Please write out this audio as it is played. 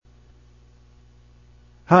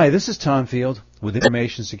Hi, this is Tom Field with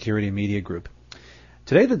Information Security Media Group.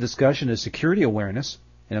 Today the discussion is security awareness,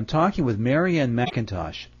 and I'm talking with Marianne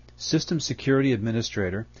McIntosh, System Security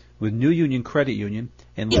Administrator with New Union Credit Union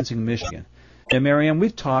in Lansing, Michigan. Now, Marianne,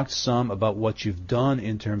 we've talked some about what you've done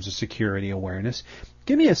in terms of security awareness.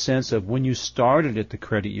 Give me a sense of when you started at the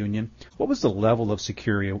credit union, what was the level of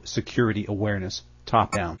security awareness,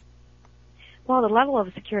 top down? Well, the level of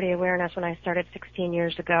security awareness when I started 16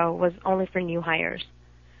 years ago was only for new hires.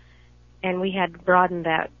 And we had broadened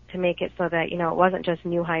that to make it so that, it wasn't just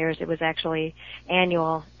new hires, it was actually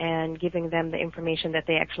annual and giving them the information that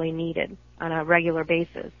they actually needed on a regular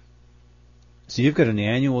basis. So you've got an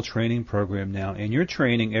annual training program now, and you're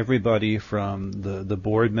training everybody from the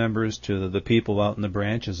board members to the people out in the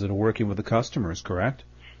branches that are working with the customers, correct?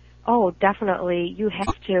 Oh, definitely. You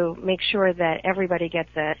have to make sure that everybody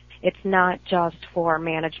gets it. It's not just for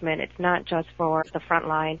management. It's not just for the front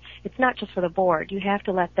line. It's not just for the board. You have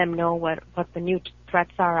to let them know what the new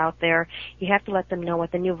threats are out there. You have to let them know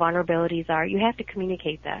what the new vulnerabilities are. You have to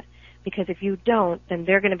communicate that. Because if you don't, then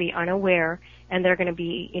they're going to be unaware and they're going to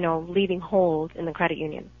be, leaving holes in the credit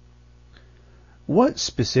union. What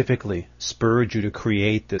specifically spurred you to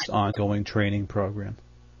create this ongoing training program?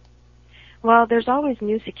 Well, there's always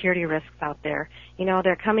new security risks out there.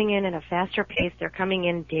 They're coming in at a faster pace. They're coming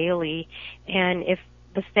in daily. And if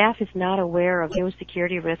the staff is not aware of new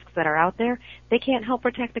security risks that are out there, they can't help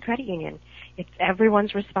protect the credit union. It's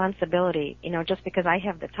everyone's responsibility. Just because I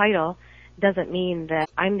have the title doesn't mean that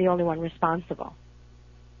I'm the only one responsible.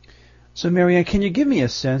 So, Marianne, can you give me a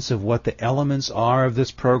sense of what the elements are of this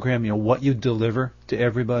program, what you deliver to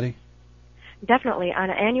everybody? Definitely. On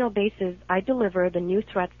an annual basis, I deliver the new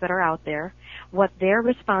threats that are out there, what their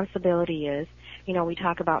responsibility is. We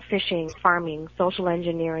talk about phishing, farming, social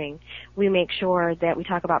engineering. We make sure that we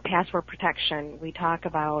talk about password protection. We talk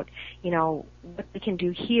about, what we can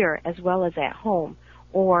do here as well as at home,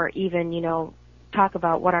 or even, talk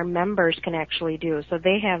about what our members can actually do. So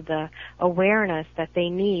they have the awareness that they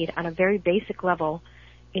need on a very basic level,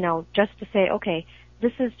 just to say, okay,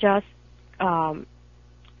 this is just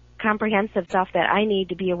comprehensive stuff that I need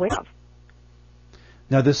to be aware of.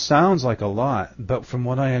 Now, this sounds like a lot, but from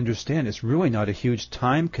what I understand, it's really not a huge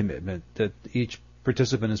time commitment that each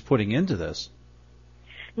participant is putting into this.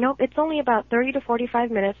 Nope, it's only about 30 to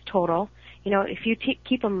 45 minutes total. If you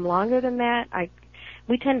keep them longer than that,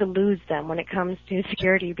 we tend to lose them when it comes to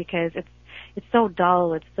security because it's so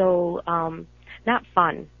dull, it's so not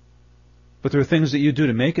fun. But there are things that you do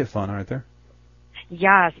to make it fun, aren't there?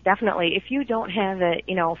 Yes, definitely. If you don't have it,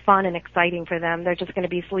 fun and exciting for them, they're just going to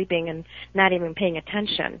be sleeping and not even paying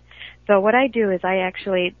attention. So what I do is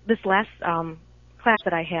this last class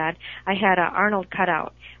that I had Arnold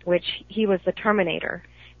cutout, which he was the Terminator.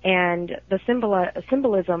 And the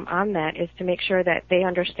symbolism on that is to make sure that they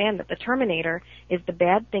understand that the Terminator is the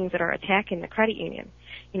bad things that are attacking the credit union.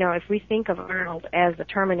 If we think of Arnold as the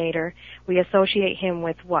Terminator, we associate him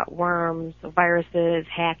with worms, viruses,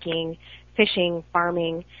 hacking, phishing,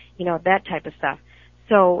 farming, that type of stuff.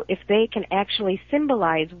 So if they can actually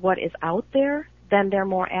symbolize what is out there, then they're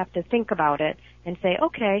more apt to think about it and say,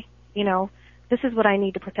 okay, this is what I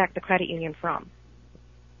need to protect the credit union from.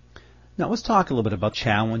 Now, let's talk a little bit about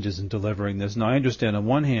challenges in delivering this. Now, I understand on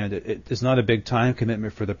one hand, it's not a big time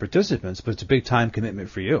commitment for the participants, but it's a big time commitment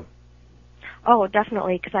for you. Oh,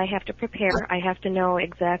 definitely, because I have to prepare. I have to know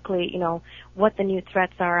exactly, what the new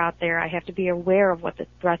threats are out there. I have to be aware of what the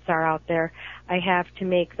threats are out there. I have to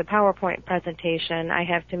make the PowerPoint presentation. I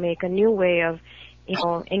have to make a new way of,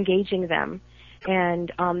 engaging them.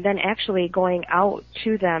 And then actually going out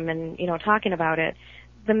to them and, talking about it.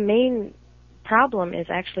 The main problem is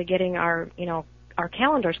actually getting our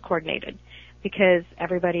calendars coordinated. Because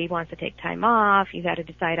everybody wants to take time off. You got to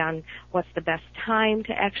decide on what's the best time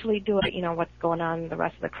to actually do it, what's going on in the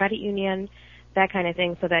rest of the credit union, that kind of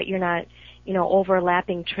thing, so that you're not,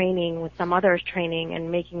 overlapping training with some other's training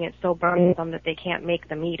and making it so burdensome that they can't make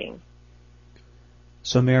the meeting.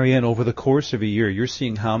 So, Marianne, over the course of a year, you're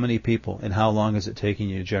seeing how many people and how long is it taking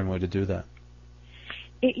you generally to do that?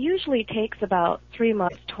 It usually takes about 3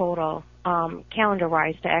 months total,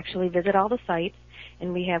 calendar-wise, to actually visit all the sites.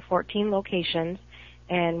 And we have 14 locations,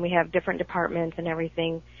 and we have different departments and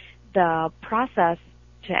everything. The process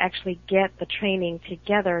to actually get the training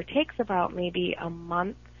together takes about maybe a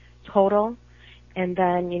month total, and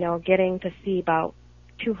then, getting to see about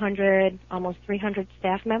 200, almost 300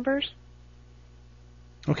 staff members.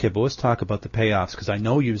 Okay, but let's talk about the payoffs, because I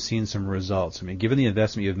know you've seen some results. I mean, given the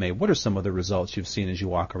investment you've made, what are some of the results you've seen as you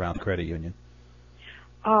walk around the credit union?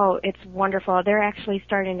 Oh, it's wonderful. They're actually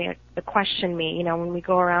starting to question me. When we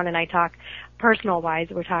go around and I talk personal-wise,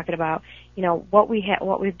 we're talking about, what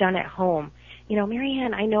we've done at home.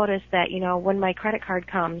 Marianne, I noticed that, when my credit card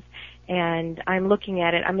comes and I'm looking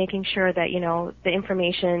at it, I'm making sure that, the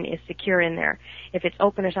information is secure in there. If it's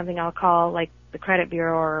open or something, I'll call, like, the credit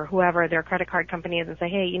bureau or whoever their credit card company is and say,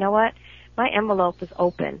 hey, you know what? My envelope is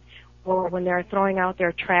open. Or when they're throwing out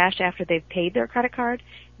their trash after they've paid their credit card,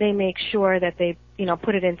 they make sure that they,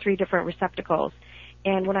 put it in 3 different receptacles.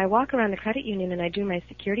 And when I walk around the credit union and I do my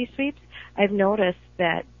security sweeps, I've noticed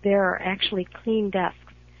that there are actually clean desks.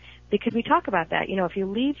 Because we talk about that. If you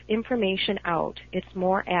leave information out, it's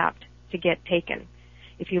more apt to get taken.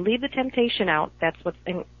 If you leave the temptation out, that's what's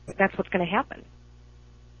going to happen.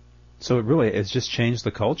 So it really has just changed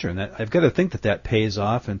the culture, and I've got to think that pays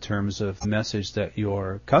off in terms of the message that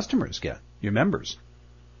your customers get, your members.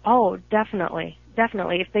 Oh, definitely.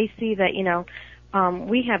 If they see that,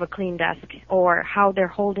 we have a clean desk, or how they're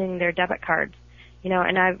holding their debit cards,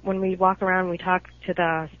 and when we walk around, we talk to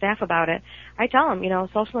the staff about it, I tell them,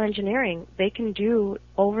 social engineering, they can do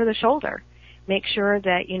over the shoulder. Make sure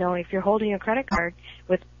that, if you're holding a credit card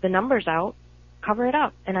with the numbers out, cover it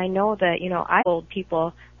up. And I know that, I told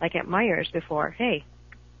people, like at Myers before, hey,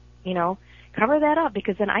 cover that up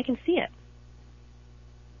because then I can see it.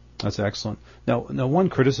 That's excellent. Now, one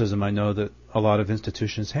criticism I know that a lot of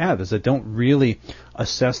institutions have is they don't really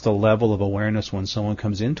assess the level of awareness when someone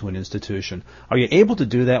comes into an institution. Are you able to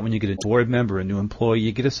do that when you get a board member, a new employee?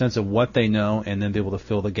 You get a sense of what they know and then be able to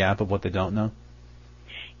fill the gap of what they don't know?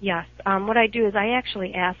 Yes. What I do is I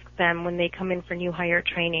actually ask them when they come in for new hire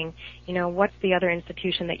training, what's the other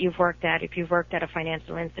institution that you've worked at? If you've worked at a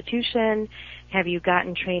financial institution, have you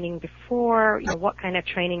gotten training before? What kind of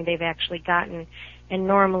training they've actually gotten? And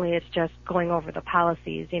normally it's just going over the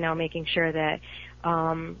policies, making sure that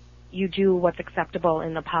you do what's acceptable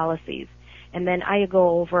in the policies. And then I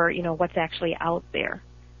go over, what's actually out there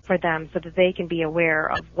for them so that they can be aware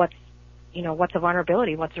of what's a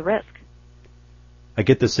vulnerability, what's a risk. I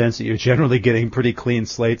get the sense that you're generally getting pretty clean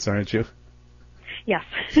slates, aren't you? Yes.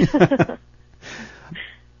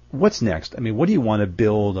 What's next? I mean, what do you want to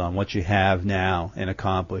build on what you have now and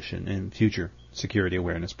accomplish in future security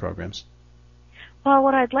awareness programs? Well,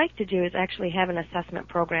 what I'd like to do is actually have an assessment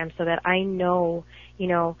program so that I know,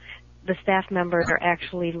 the staff members are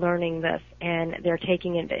actually learning this and they're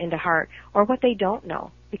taking it into heart, or what they don't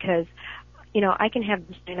know. Because I can have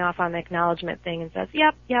them sign off on the acknowledgement thing and says,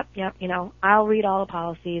 yep, I'll read all the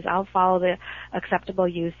policies, I'll follow the acceptable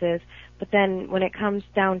uses, but then when it comes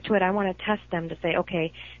down to it, I want to test them to say,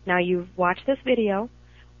 okay, now you've watched this video,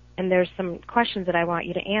 and there's some questions that I want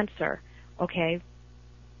you to answer. Okay,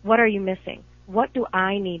 what are you missing? What do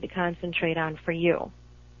I need to concentrate on for you?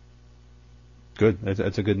 Good.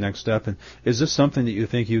 That's a good next step. And is this something that you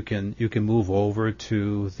think you can move over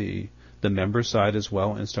to the member side as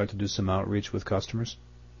well and start to do some outreach with customers?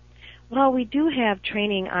 Well, we do have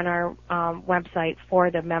training on our website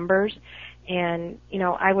for the members, and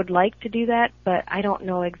I would like to do that, but I don't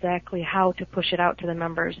know exactly how to push it out to the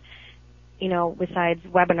members. Besides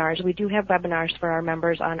webinars, we do have webinars for our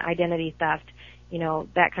members on identity theft,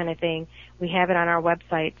 that kind of thing. We have it on our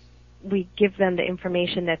website. We give them the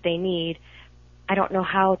information that they need. I don't know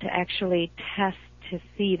how to actually test to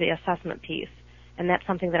see the assessment piece. And that's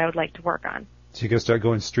something that I would like to work on. So you got to start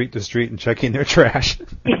going street to street and checking their trash.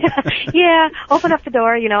 Yeah, open up the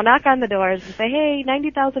door, knock on the doors and say, hey,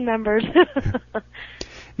 90,000 members.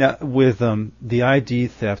 Now, with the ID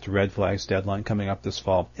theft red flags deadline coming up this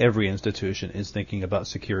fall, every institution is thinking about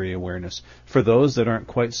security awareness. For those that aren't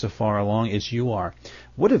quite so far along as you are,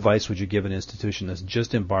 what advice would you give an institution that's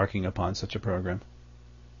just embarking upon such a program?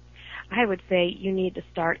 I would say you need to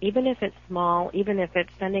start, even if it's small, even if it's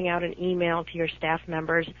sending out an email to your staff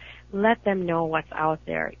members, let them know what's out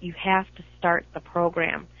there. You have to start the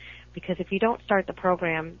program, because if you don't start the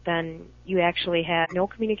program, then you actually have no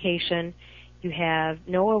communication, you have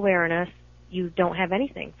no awareness, you don't have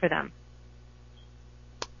anything for them.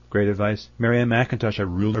 Great advice. Marianne McIntosh, I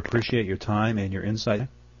really appreciate your time and your insight.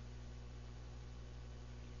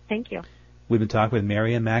 Thank you. We've been talking with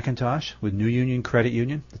Marianne McIntosh with New Union Credit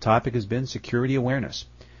Union. The topic has been security awareness.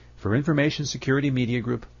 For Information Security Media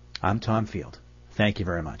Group, I'm Tom Field. Thank you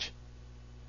very much.